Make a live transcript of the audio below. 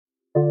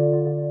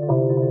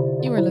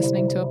You are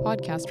listening to a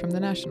podcast from The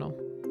National.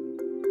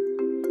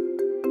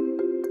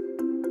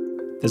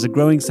 There's a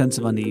growing sense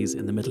of unease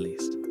in the Middle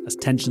East as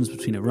tensions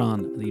between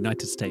Iran and the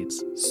United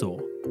States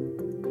soar.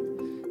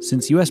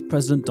 Since US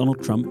President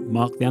Donald Trump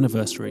marked the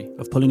anniversary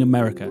of pulling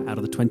America out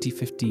of the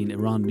 2015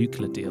 Iran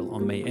nuclear deal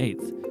on May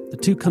 8th, the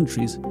two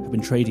countries have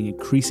been trading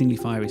increasingly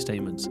fiery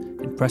statements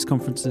in press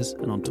conferences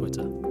and on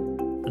Twitter.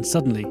 And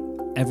suddenly,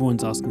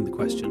 everyone's asking the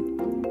question,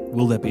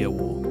 will there be a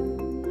war?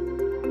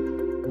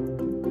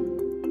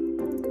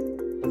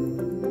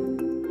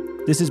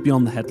 This is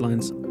Beyond the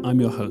Headlines.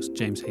 I'm your host,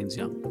 James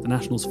Haynes-Young, The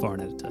National's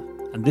foreign editor.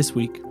 And this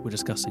week, we're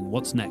discussing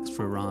what's next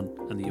for Iran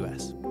and the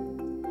US.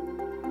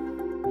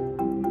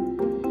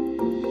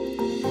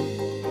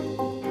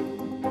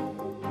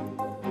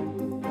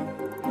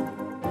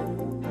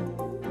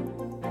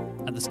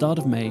 At the start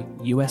of May,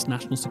 US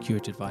National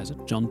Security Advisor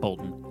John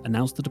Bolton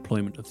announced the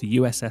deployment of the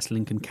USS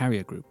Lincoln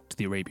Carrier Group to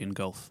the Arabian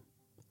Gulf.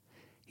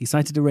 He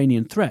cited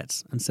Iranian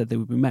threats and said they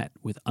would be met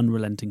with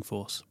unrelenting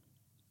force.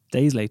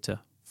 Days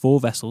later, 4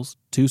 vessels,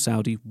 2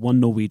 Saudi, 1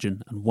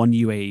 Norwegian and 1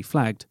 UAE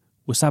flagged,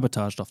 were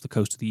sabotaged off the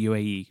coast of the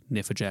UAE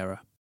near Fujairah.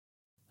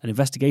 An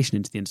investigation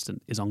into the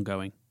incident is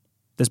ongoing.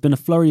 There's been a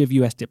flurry of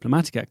US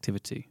diplomatic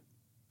activity,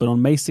 but on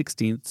May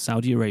 16th,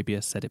 Saudi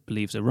Arabia said it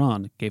believes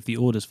Iran gave the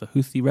orders for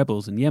Houthi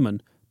rebels in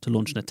Yemen to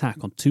launch an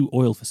attack on 2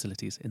 oil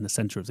facilities in the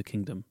centre of the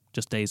kingdom,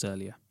 just days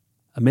earlier.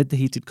 Amid the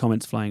heated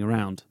comments flying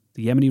around,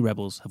 the Yemeni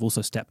rebels have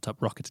also stepped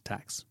up rocket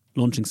attacks,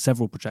 launching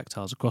several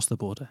projectiles across the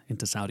border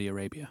into Saudi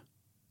Arabia.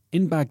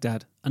 In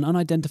Baghdad, an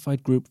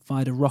unidentified group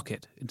fired a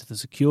rocket into the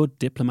secured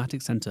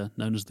diplomatic centre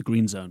known as the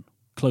Green Zone,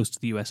 close to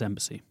the US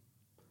Embassy.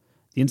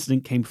 The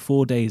incident came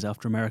 4 days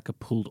after America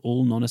pulled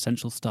all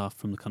non-essential staff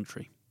from the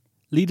country.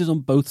 Leaders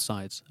on both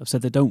sides have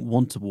said they don't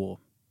want a war,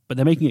 but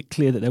they're making it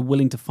clear that they're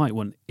willing to fight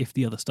one if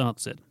the other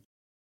starts it.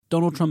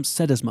 Donald Trump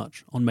said as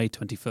much on May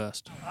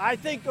 21st. I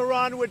think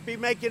Iran would be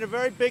making a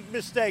very big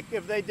mistake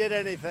if they did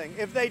anything.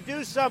 If they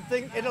do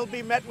something, it'll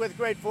be met with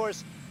great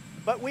force,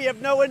 but we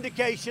have no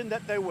indication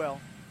that they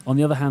will. On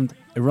the other hand,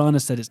 Iran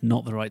has said it's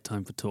not the right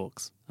time for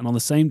talks. And on the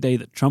same day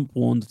that Trump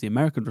warned of the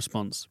American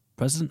response,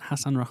 President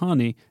Hassan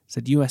Rouhani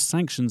said US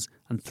sanctions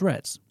and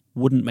threats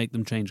wouldn't make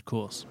them change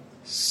course.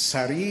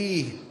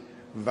 Rouhani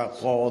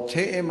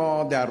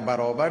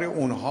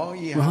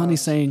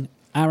saying,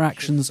 our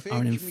actions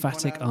are an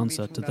emphatic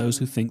answer to those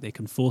who think they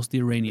can force the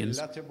Iranians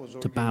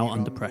to bow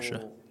under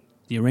pressure.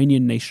 The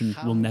Iranian nation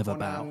will never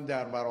bow.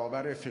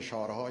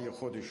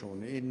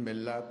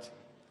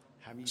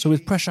 So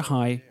with pressure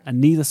high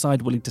and neither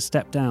side willing to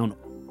step down,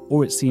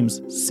 or it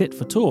seems sit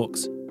for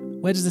talks,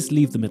 where does this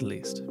leave the Middle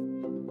East?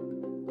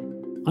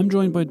 I'm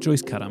joined by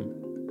Joyce Karam,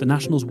 The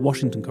National's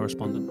Washington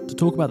correspondent, to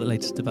talk about the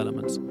latest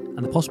developments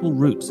and the possible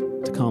routes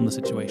to calm the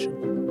situation.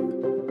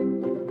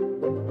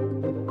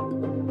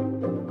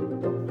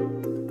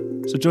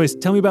 So Joyce,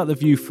 tell me about the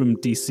view from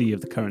DC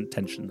of the current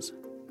tensions.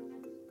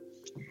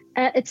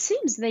 It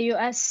seems the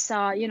U.S.,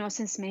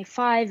 since May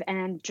 5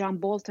 and John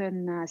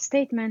Bolton's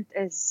statement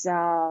is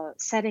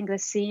setting the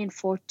scene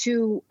for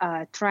 2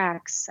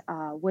 tracks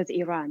with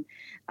Iran,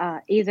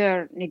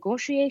 either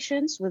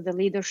negotiations with the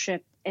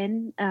leadership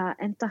in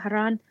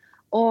Tehran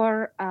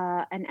or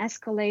an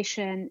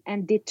escalation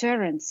and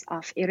deterrence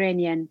of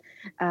Iranian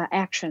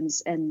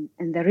actions in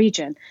the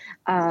region.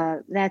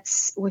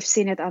 We've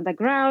seen it on the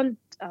ground.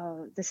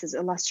 This is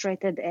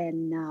illustrated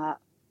in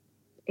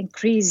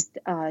increased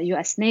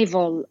U.S.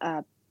 naval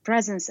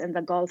presence in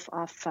the Gulf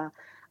of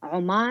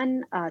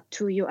Oman.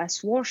 2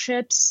 U.S.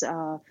 warships,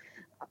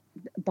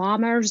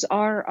 bombers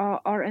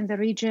are in the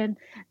region.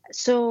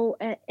 So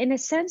in a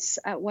sense,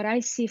 what I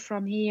see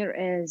from here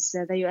is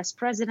the U.S.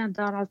 President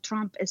Donald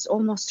Trump is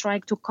almost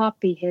trying to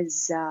copy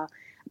his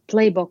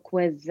playbook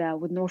with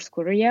North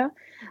Korea,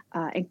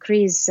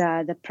 increase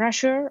the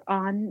pressure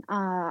on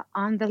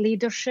the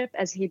leadership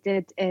as he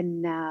did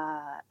in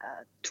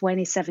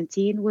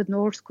 2017 with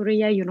North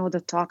Korea.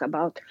 The talk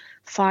about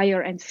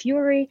fire and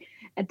fury.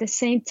 At the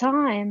same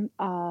time,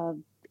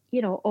 open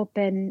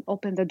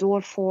the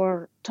door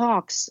for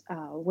talks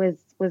with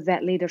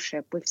that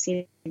leadership. We've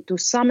seen 2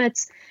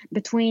 summits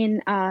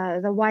between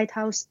the White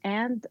House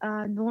and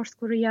North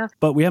Korea.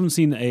 But we haven't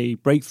seen a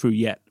breakthrough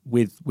yet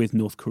with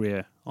North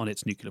Korea on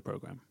its nuclear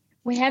program.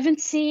 We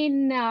haven't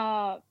seen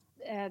a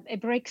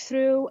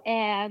breakthrough,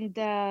 and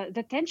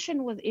the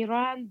tension with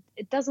Iran,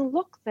 it doesn't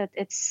look that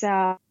it's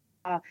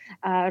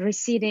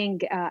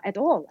receding at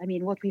all. I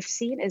mean, what we've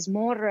seen is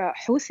more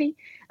Houthi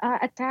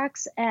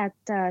attacks at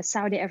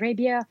Saudi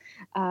Arabia.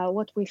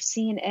 What we've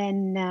seen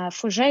in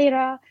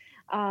Fujairah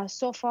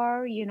so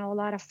far, a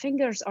lot of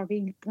fingers are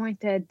being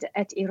pointed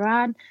at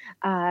Iran.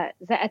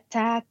 The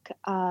attack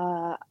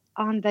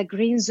on the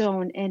Green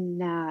Zone in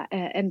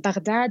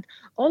Baghdad,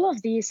 all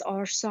of these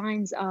are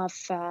signs of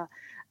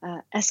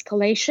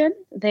escalation.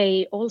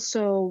 They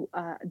also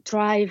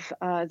drive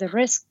the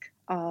risk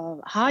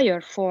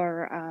higher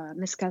for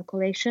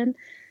miscalculation.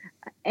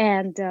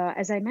 And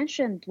as I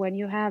mentioned, when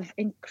you have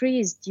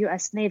increased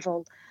U.S.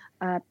 naval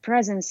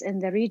presence in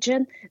the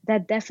region,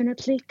 that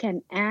definitely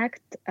can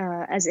act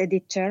as a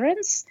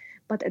deterrence.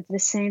 but at the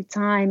same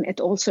time, it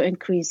also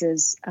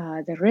increases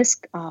the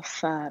risk of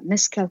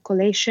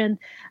miscalculation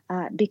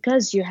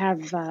because you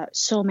have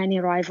so many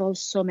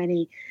rivals, so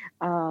many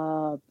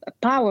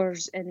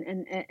powers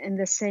in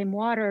the same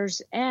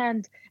waters.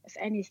 And if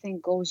anything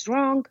goes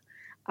wrong,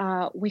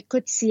 we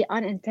could see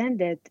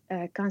unintended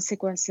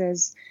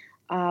consequences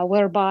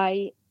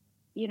whereby,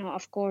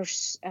 of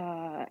course,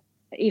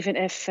 even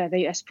if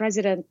the US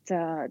president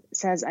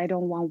says, I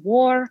don't want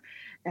war,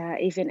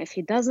 even if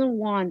he doesn't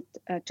want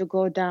to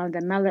go down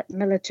the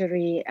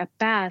military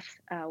path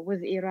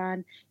with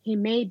Iran, he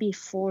may be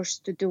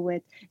forced to do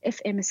it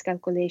if a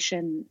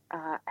miscalculation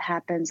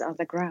happens on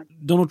the ground.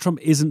 Donald Trump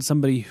isn't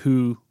somebody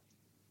who,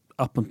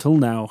 up until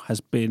now,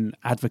 has been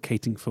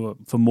advocating for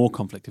more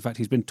conflict. In fact,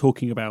 he's been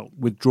talking about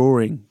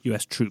withdrawing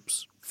US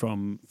troops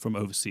from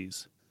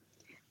overseas.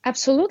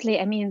 Absolutely.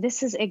 I mean,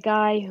 this is a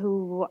guy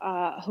who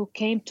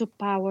came to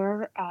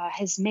power.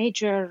 His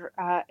major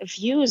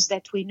views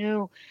that we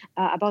knew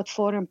about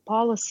foreign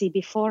policy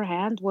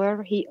beforehand,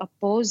 where he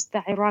opposed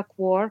the Iraq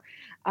war.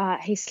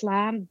 He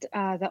slammed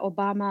the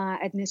Obama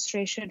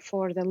administration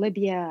for the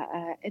Libya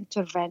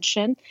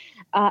intervention.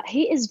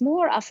 He is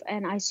more of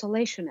an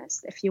isolationist,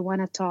 if you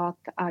want to talk,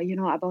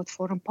 about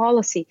foreign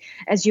policy.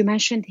 As you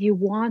mentioned, he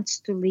wants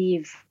to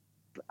leave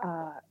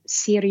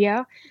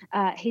Syria.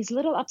 He's a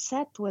little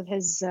upset with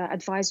his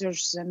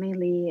advisors,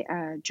 mainly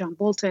John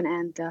Bolton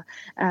and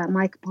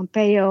Mike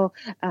Pompeo,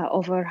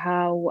 over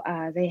how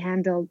they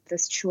handled the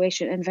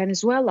situation in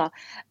Venezuela.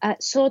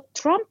 So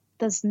Trump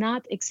does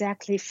not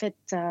exactly fit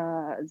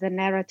the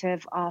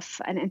narrative of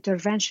an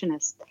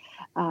interventionist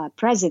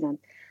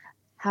president.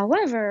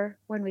 However,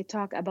 when we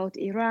talk about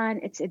Iran,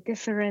 it's a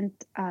different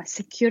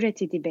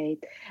security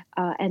debate.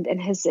 And in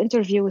his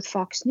interview with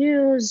Fox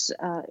News,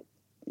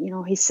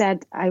 he said,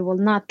 I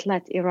will not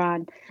let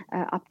Iran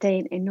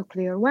obtain a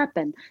nuclear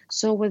weapon.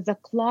 So with the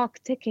clock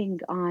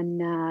ticking on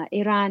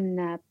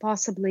Iran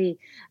possibly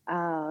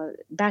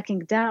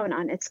backing down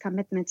on its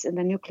commitments in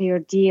the nuclear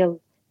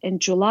deal in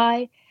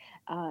July,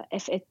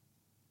 if it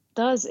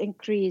does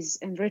increase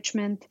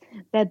enrichment,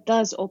 that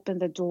does open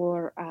the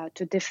door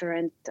to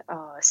different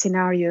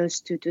scenarios,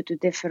 to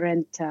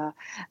different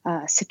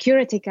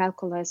security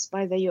calculus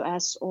by the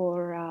US or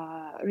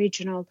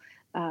regional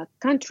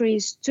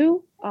countries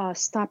to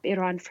stop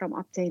Iran from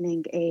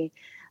obtaining a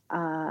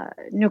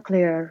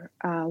nuclear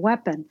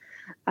weapon.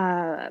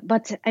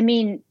 But I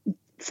mean,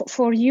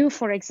 for you,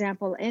 for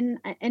example, in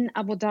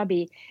Abu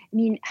Dhabi, I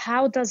mean,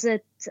 how does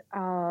it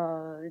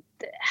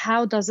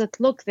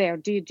look there?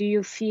 Do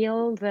you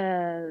feel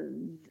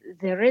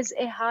there is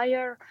a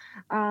higher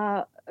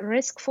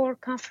risk for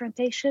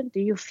confrontation? Do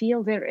you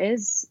feel there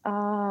is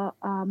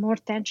more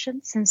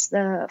tension since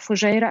the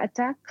Fujairah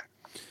attack?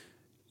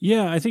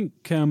 Yeah, I think,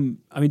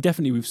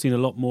 definitely we've seen a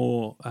lot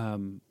more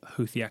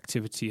Houthi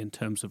activity in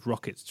terms of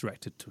rockets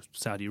directed to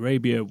Saudi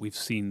Arabia. We've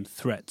seen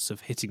threats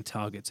of hitting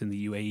targets in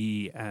the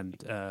UAE and,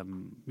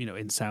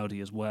 in Saudi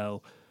as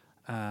well.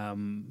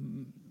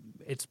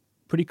 It's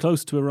pretty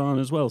close to Iran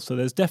as well, so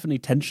there's definitely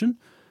tension.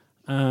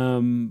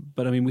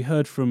 But, we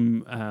heard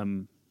from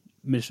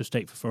Minister of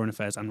State for Foreign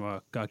Affairs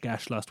Anwar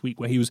Gargash last week,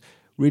 where he was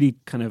really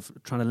kind of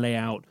trying to lay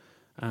out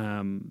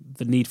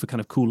the need for kind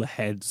of cooler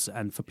heads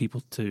and for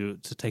people to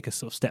take a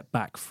sort of step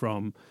back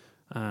from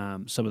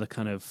some of the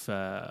kind of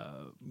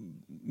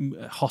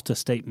hotter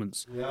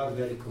statements. We are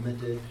very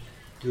committed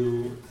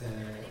to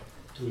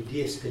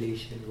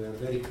de-escalation. We are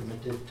very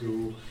committed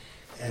to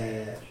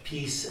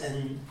peace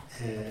and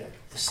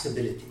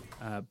stability.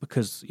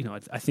 Because,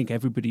 I think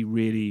everybody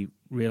really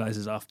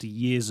realizes after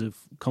years of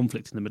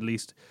conflict in the Middle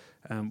East,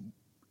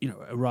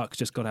 Iraq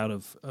just got out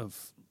of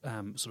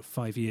sort of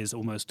 5 years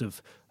almost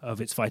of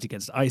its fight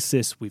against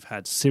ISIS. We've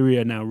had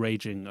Syria now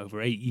raging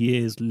over 8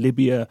 years.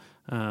 Libya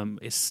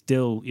is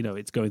still,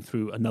 it's going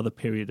through another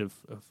period of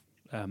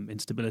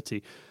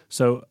instability.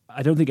 So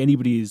I don't think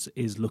anybody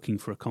is looking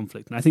for a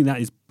conflict. And I think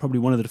that is probably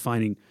one of the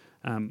defining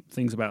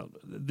things about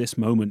this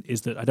moment,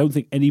 is that I don't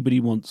think anybody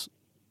wants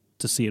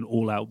to see an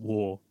all-out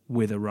war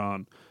with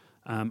Iran.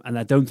 And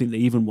I don't think they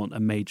even want a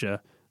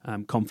major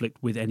conflict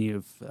with any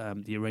of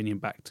the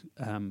Iranian-backed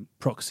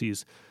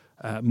proxies,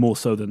 more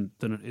so than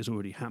it is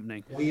already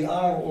happening. We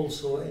are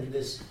also in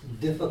this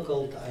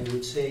difficult, I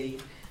would say,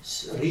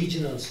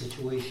 regional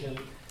situation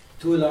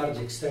to a large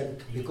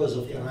extent because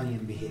of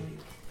Iranian behavior.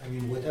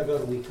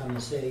 Whatever we can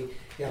say,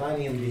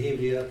 Iranian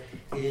behavior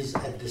is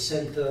at the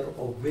center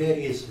of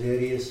various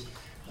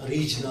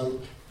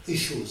regional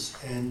issues,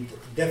 and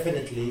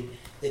definitely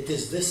it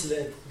is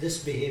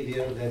this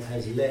behavior that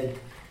has led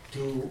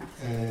to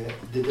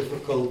the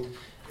difficult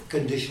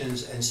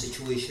conditions and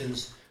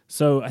situations.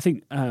 So I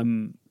think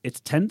it's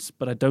tense,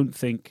 but I don't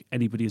think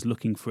anybody is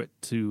looking for it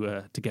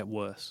to get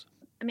worse.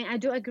 I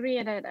do agree,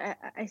 and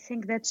I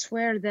think that's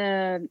where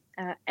the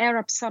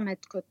Arab Summit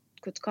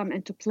could come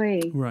into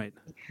play. Right.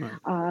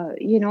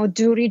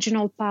 Do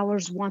regional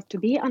powers want to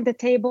be on the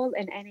table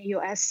in any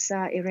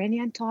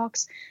U.S.-Iranian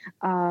talks?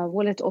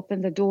 Will it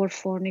open the door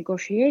for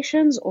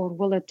negotiations, or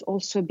will it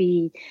also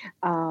be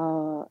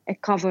a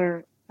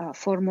cover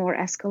for more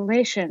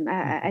escalation?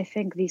 I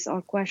think these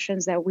are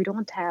questions that we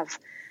don't have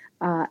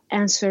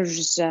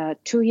answers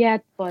to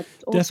yet, but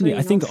also, definitely.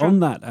 I think on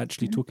that,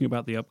 actually, talking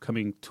about the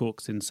upcoming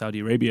talks in Saudi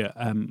Arabia,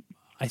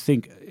 I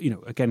think,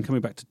 again,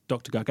 coming back to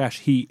Dr. Gargash,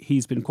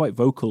 he's been quite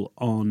vocal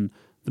on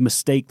the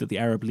mistake that the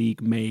Arab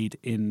League made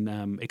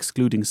in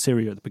excluding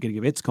Syria at the beginning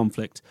of its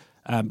conflict,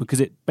 because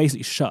it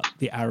basically shut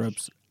the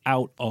Arabs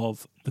out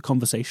of the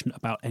conversation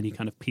about any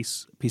kind of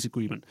peace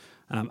agreement,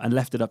 and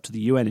left it up to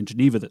the UN in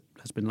Geneva, that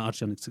has been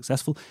largely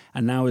unsuccessful,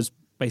 and now has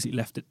basically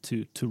left it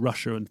to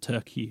Russia and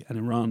Turkey and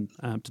Iran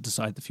to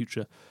decide the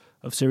future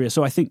of Syria.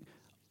 So I think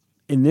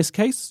in this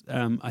case,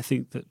 I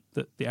think that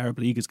the Arab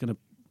League is going to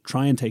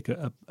try and take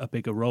a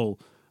bigger role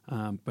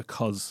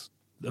because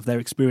of their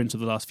experience of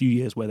the last few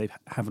years where they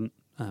haven't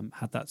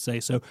had that say.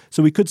 So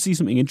we could see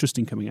something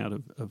interesting coming out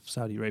of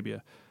Saudi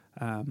Arabia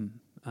in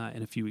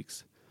a few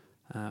weeks.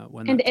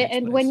 When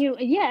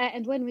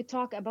we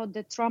talk about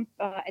the Trump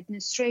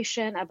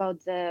administration,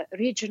 about the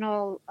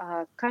regional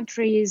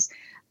countries,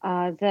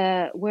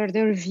 where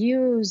their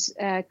views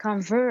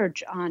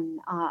converge on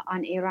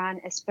Iran,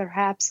 is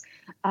perhaps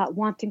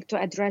wanting to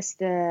address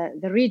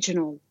the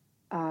regional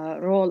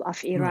role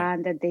of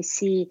Iran, that they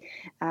see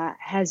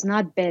has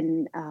not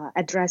been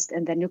addressed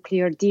in the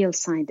nuclear deal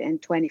signed in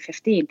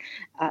 2015.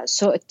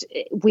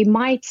 We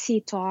might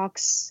see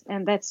talks,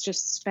 and that's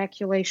just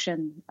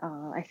speculation,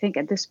 I think,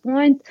 at this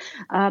point,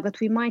 but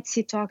we might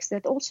see talks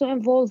that also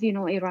involve,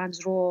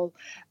 Iran's role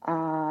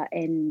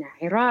in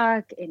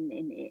Iraq,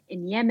 in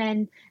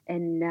Yemen,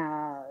 in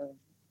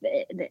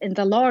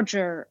the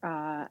larger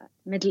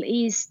Middle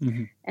East,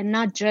 and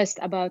not just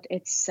about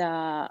its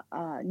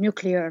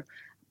nuclear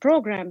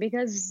program,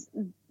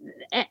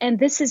 and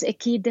this is a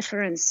key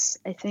difference,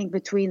 I think,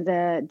 between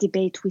the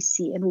debate we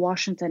see in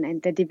Washington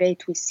and the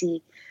debate we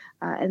see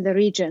in the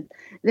region.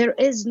 There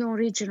is no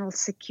regional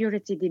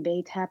security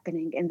debate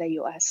happening in the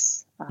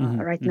U.S.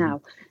 right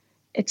now.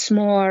 It's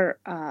more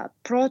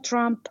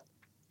pro-Trump,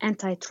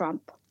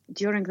 anti-Trump.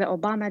 During the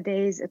Obama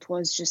days, it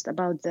was just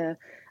about the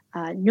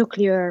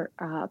nuclear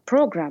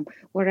program,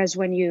 whereas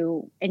when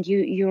you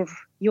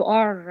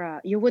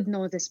would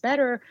know this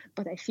better,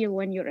 but I feel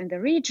when you're in the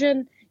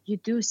region, you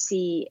do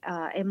see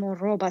a more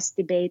robust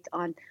debate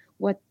on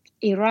what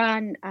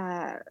Iran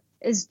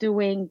is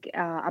doing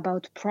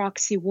about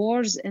proxy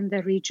wars in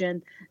the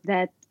region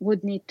that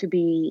would need to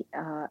be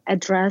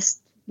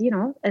addressed,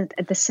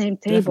 at the same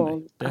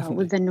table definitely.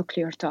 with the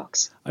nuclear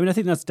talks. I mean, I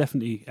think that's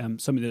definitely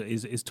something that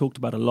is talked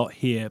about a lot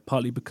here,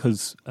 partly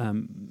because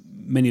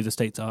many of the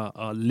states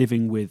are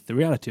living with the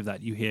reality of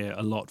that. You hear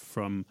a lot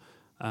from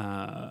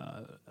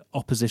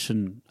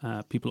opposition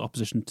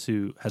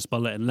to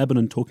Hezbollah in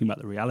Lebanon, talking about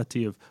the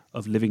reality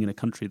of living in a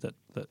country that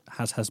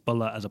has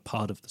Hezbollah as a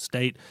part of the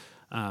state.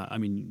 I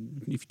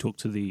mean, if you talk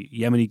to the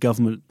Yemeni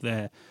government,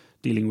 they're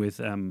dealing with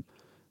the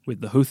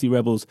Houthi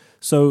rebels.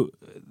 So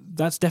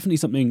that's definitely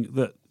something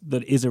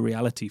that is a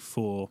reality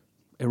for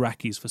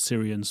Iraqis, for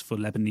Syrians, for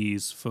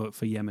Lebanese, for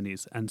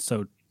Yemenis, and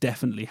so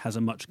definitely has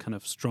a much kind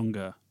of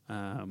stronger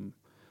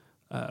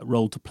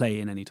role to play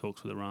in any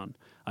talks with Iran.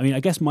 I mean, I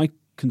guess my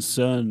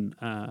concern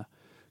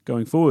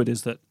going forward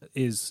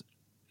is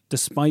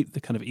despite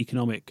the kind of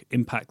economic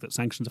impact that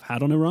sanctions have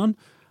had on Iran,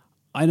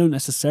 I don't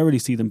necessarily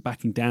see them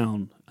backing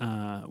down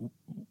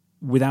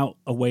without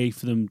a way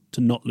for them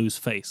to not lose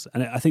face.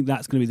 And I think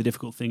that's going to be the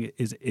difficult thing,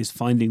 is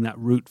finding that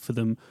route for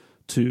them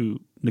to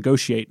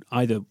negotiate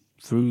either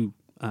through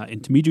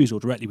intermediaries or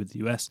directly with the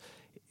US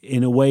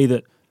in a way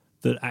that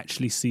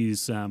actually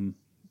sees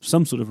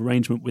some sort of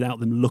arrangement without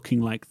them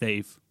looking like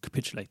they've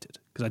capitulated.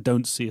 Because I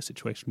don't see a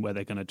situation where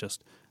they're going to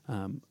just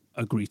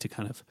agree to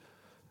kind of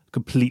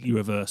completely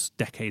reverse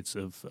decades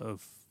of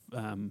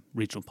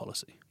regional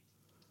policy.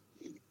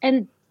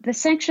 And the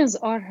sanctions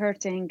are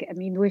hurting. I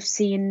mean, we've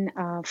seen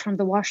from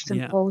the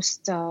Washington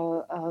Post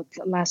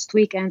last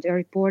weekend a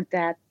report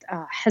that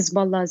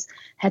Hezbollah's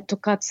had to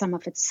cut some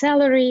of its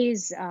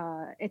salaries.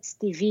 Its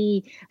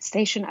TV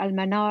station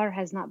Al-Manar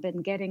has not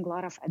been getting a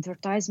lot of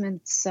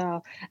advertisements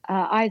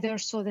either.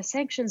 So the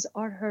sanctions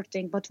are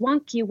hurting. But one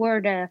key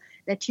word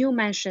that you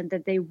mentioned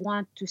that they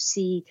want to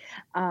see,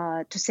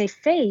 to save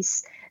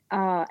face,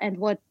 and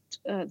what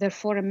their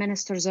foreign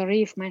minister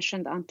Zarif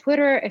mentioned on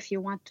Twitter, if you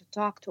want to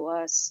talk to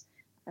us,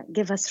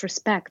 give us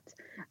respect.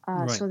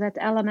 Right. So that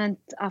element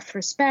of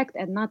respect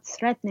and not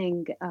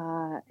threatening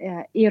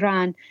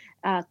Iran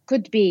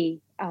could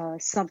be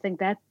something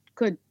that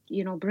could,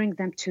 bring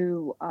them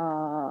to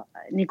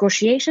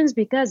negotiations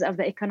because of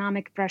the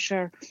economic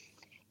pressure.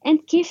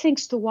 And key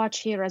things to watch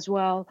here as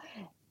well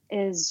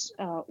is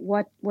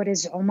what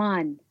is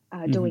Oman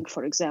doing,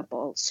 for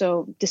example.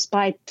 So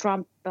despite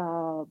Trump,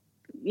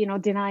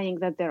 denying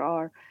that there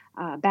are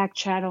back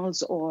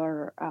channels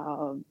or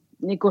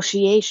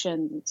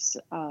negotiations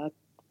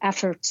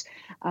efforts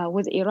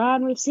with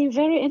Iran, we've seen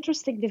very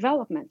interesting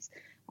developments.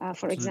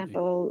 For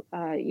example,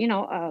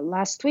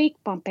 last week,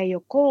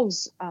 Pompeo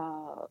calls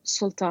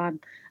Sultan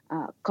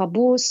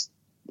Qaboos.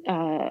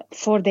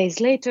 4 days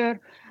later,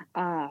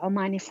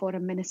 Omani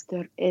foreign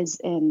minister is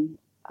in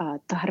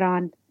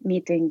Tehran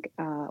meeting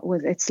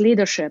with its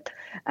leadership.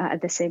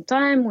 At the same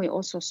time, we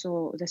also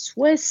saw the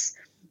Swiss.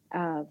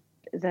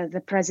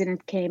 The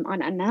president came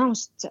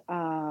unannounced,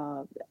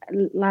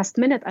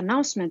 last-minute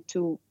announcement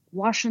to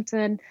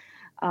Washington,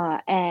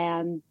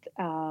 and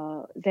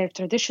they're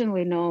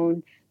traditionally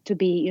known to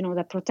be,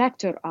 the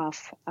protector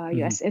of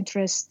U.S.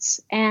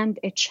 interests and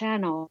a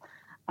channel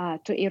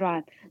to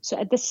Iran. So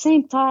at the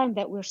same time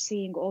that we're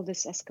seeing all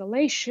this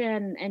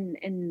escalation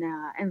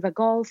in the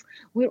Gulf,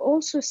 we're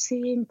also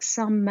seeing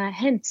some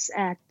hints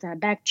at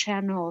back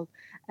channel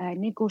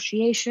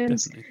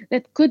negotiations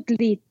that could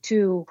lead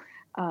to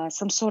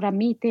some sort of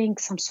meeting,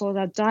 some sort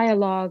of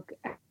dialogue,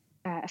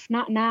 if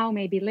not now,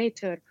 maybe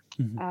later,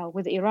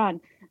 with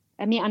Iran.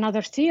 I mean,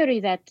 another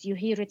theory that you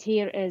hear it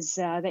here is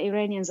the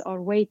Iranians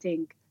are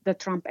waiting the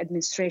Trump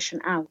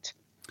administration out.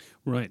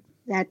 Right.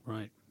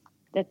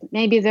 That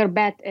maybe their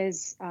bet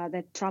is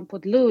that Trump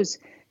would lose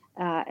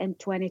in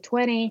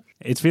 2020.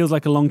 It feels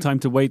like a long time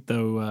to wait,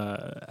 though,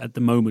 at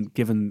the moment,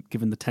 given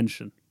the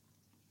tension.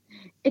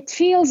 It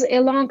feels a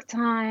long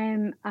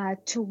time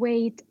to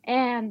wait,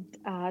 and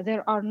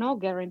there are no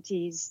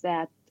guarantees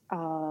that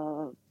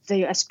the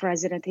U.S.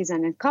 president is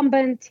an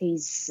incumbent.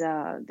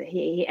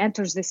 He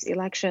enters this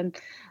election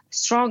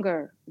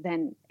stronger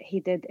than he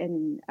did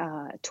in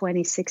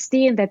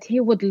 2016, that he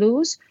would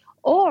lose,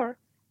 or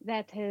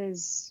that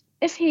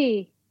if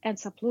he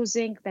ends up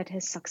losing, that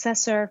his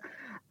successor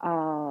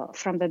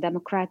from the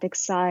Democratic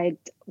side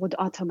would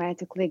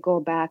automatically go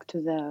back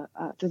to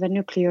the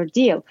nuclear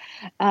deal.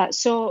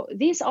 So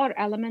these are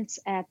elements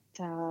at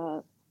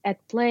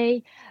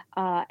play,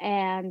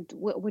 and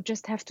we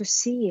just have to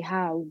see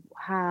how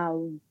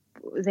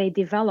they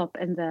develop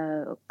in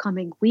the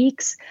coming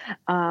weeks.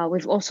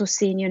 We've also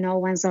seen,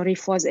 when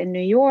Zarif was in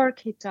New York,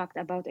 he talked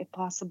about a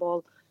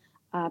possible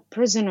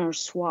prisoner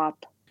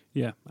swap.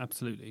 Yeah,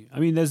 absolutely. I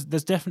mean, there's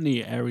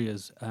definitely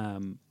areas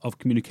of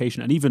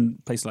communication, and even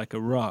places like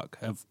Iraq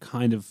have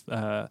kind of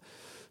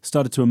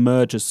started to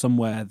emerge as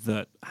somewhere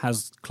that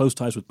has close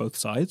ties with both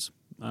sides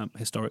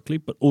historically,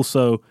 but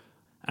also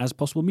as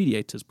possible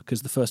mediators,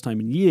 because the first time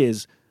in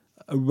years,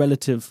 a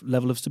relative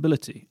level of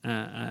stability,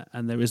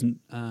 and there isn't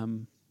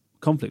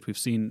conflict. We've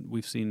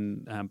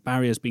seen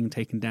barriers being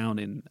taken down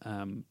in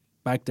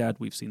Baghdad.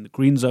 We've seen the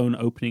Green Zone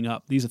opening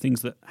up. These are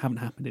things that haven't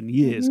happened in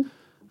years.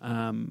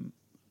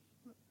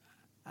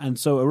 And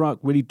so Iraq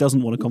really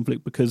doesn't want a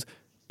conflict because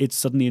it's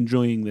suddenly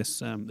enjoying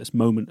this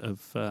moment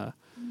of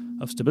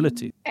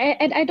stability.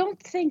 And I don't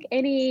think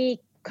any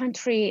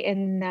country,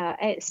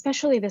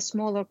 especially the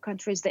smaller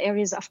countries, the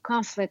areas of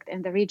conflict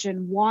in the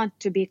region, want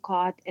to be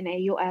caught in a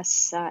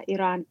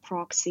U.S.-Iran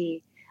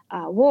proxy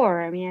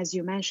war. I mean, as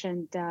you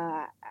mentioned,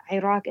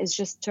 Iraq is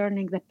just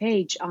turning the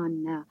page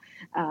on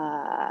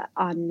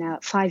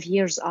 5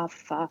 years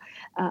of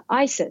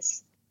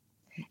ISIS.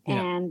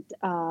 Yeah. And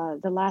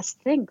the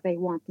last thing they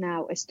want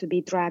now is to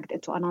be dragged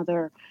into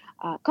another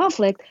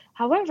conflict.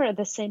 However, at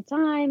the same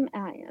time,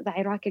 the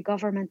Iraqi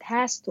government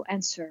has to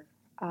answer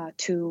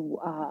to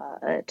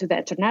the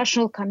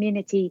international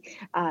community,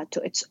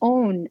 to its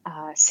own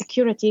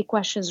security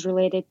questions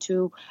related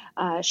to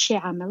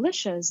Shia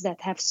militias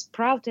that have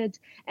sprouted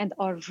and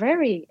are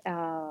very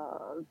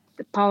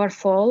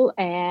powerful.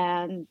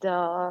 And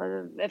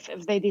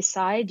if they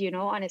decide,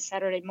 on a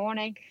Saturday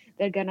morning,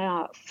 they're going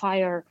to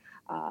fire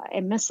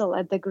a missile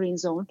at the Green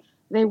Zone,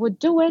 they would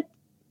do it,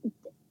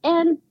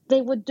 and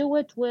they would do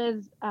it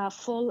with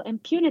full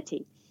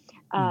impunity.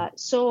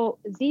 So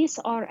these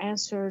are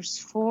answers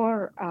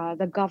for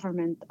the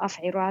government of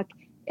Iraq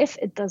if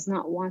it does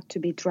not want to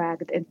be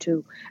dragged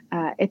into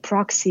a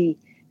proxy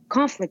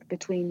conflict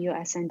between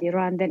U.S. and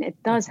Iran. Then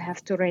it does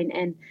have to rein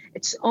in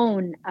its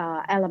own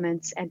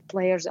elements and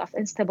players of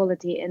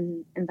instability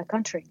in the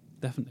country.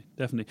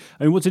 Definitely.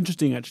 I mean, what's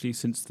interesting actually,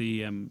 since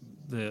the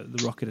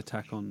rocket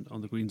attack on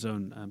the Green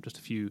Zone just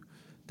a few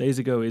days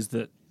ago, is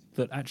that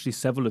actually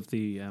several of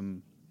the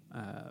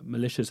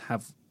militias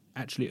have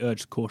actually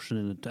urged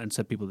caution and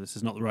said people this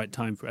is not the right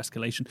time for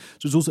escalation.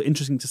 So it's also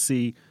interesting to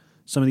see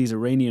some of these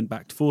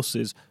Iranian-backed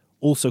forces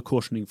also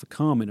cautioning for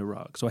calm in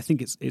Iraq. So I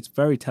think it's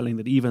very telling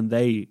that even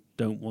they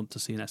don't want to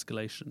see an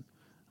escalation.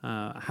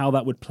 How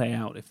that would play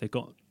out if they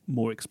got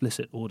more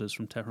explicit orders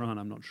from Tehran,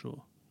 I'm not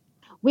sure.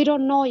 We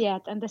don't know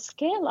yet, and the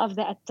scale of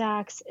the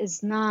attacks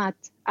is not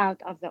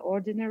out of the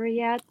ordinary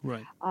yet.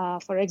 Right.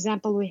 For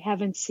example, we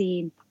haven't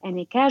seen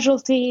any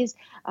casualties.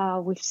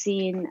 We've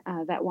seen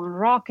that one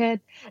rocket.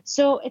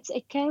 So it's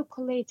a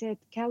calculated,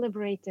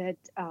 calibrated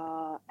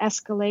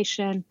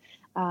escalation,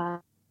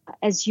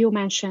 as you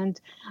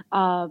mentioned.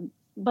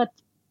 But,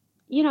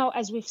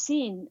 as we've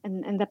seen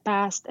in the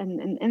past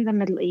and in the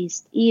Middle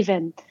East,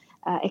 even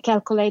a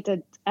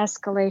calculated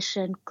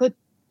escalation could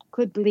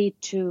lead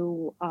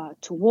to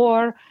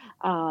war.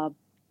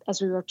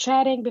 As we were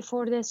chatting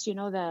before this,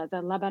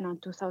 the Lebanon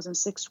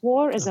 2006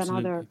 war is Absolutely.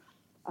 another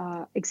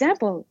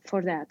example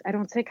for that. I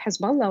don't think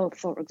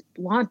Hezbollah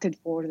wanted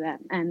for them.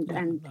 And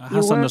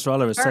Hassan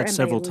Nasrallah has said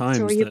several times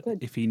that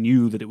could. If he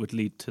knew that it would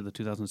lead to the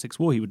 2006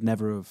 war, he would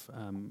never have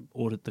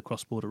ordered the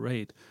cross-border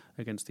raid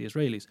against the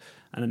Israelis.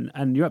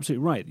 And you're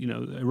absolutely right.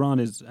 Iran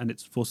and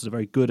its forces are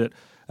very good at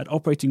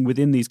operating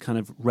within these kind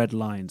of red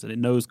lines, and it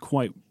knows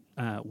quite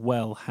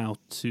well how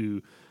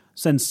to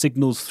send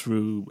signals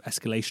through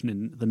escalation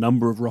in the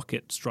number of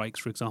rocket strikes,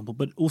 for example,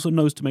 but also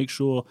knows to make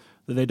sure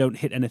that they don't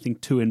hit anything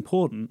too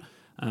important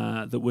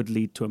that would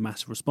lead to a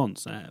massive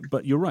response.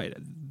 But you're right,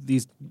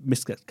 these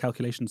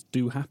miscalculations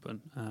do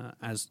happen,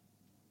 as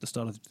the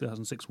start of the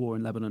 2006 war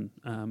in Lebanon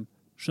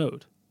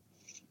showed.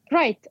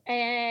 Right.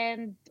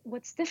 And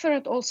what's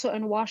different also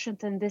in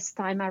Washington this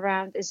time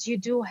around is you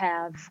do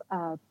have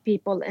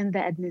people in the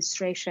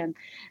administration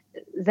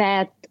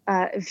that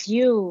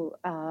view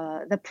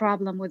the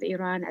problem with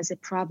Iran as a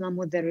problem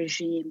with the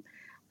regime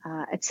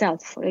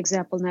itself. For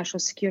example, National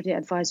Security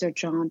Advisor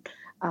John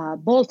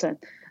Bolton.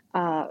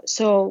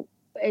 So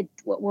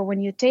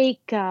when you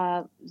take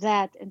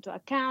that into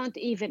account,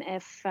 even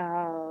if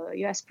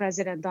U.S.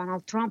 President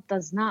Donald Trump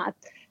does not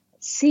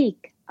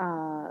seek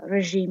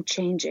regime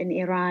change in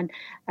Iran,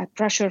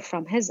 pressure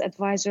from his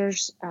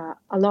advisors,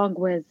 along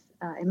with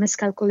a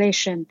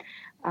miscalculation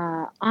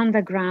on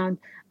the ground,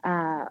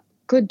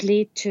 could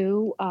lead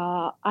to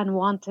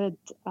unwanted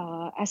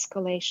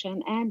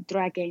escalation and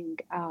dragging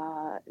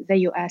the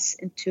U.S.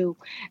 into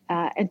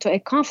a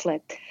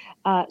conflict.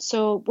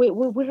 So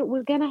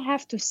we're going to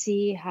have to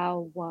see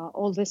how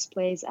all this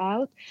plays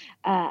out.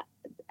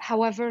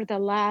 However,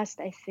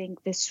 I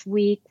think this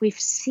week, we've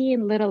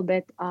seen a little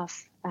bit of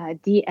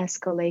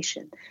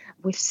de-escalation.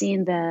 We've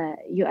seen the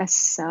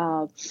U.S.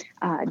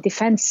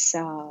 Defense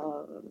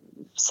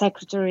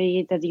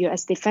Secretary, the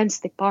U.S. Defense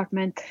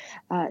Department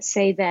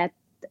say that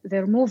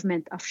their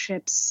movement of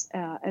ships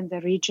in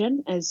the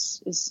region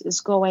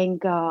is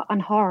going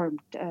unharmed,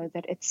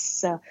 that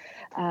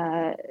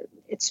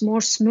it's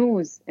more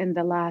smooth in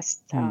the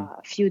last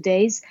few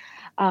days.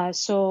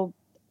 So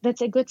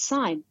that's a good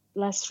sign.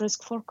 Less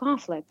risk for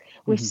conflict.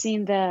 We've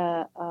seen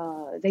the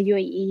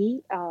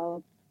UAE,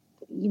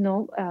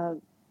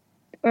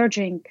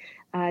 urging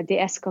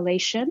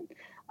de-escalation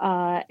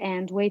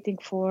and waiting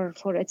for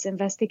its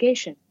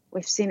investigation.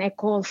 We've seen a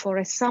call for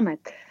a summit.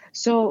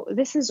 So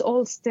this is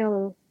all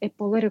still a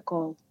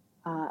political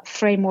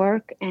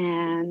framework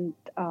and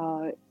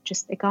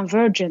just a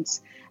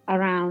convergence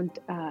around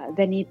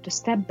the need to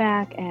step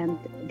back and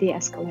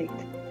de-escalate.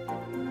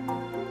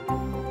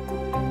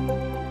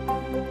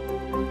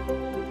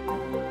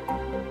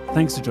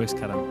 Thanks to Joyce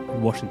Karam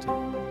in Washington.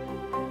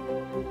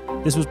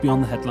 This was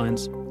Beyond the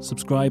Headlines.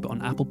 Subscribe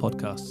on Apple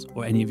Podcasts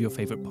or any of your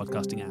favourite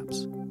podcasting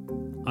apps.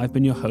 I've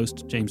been your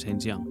host, James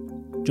Haynes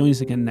Young. Join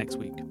us again next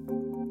week.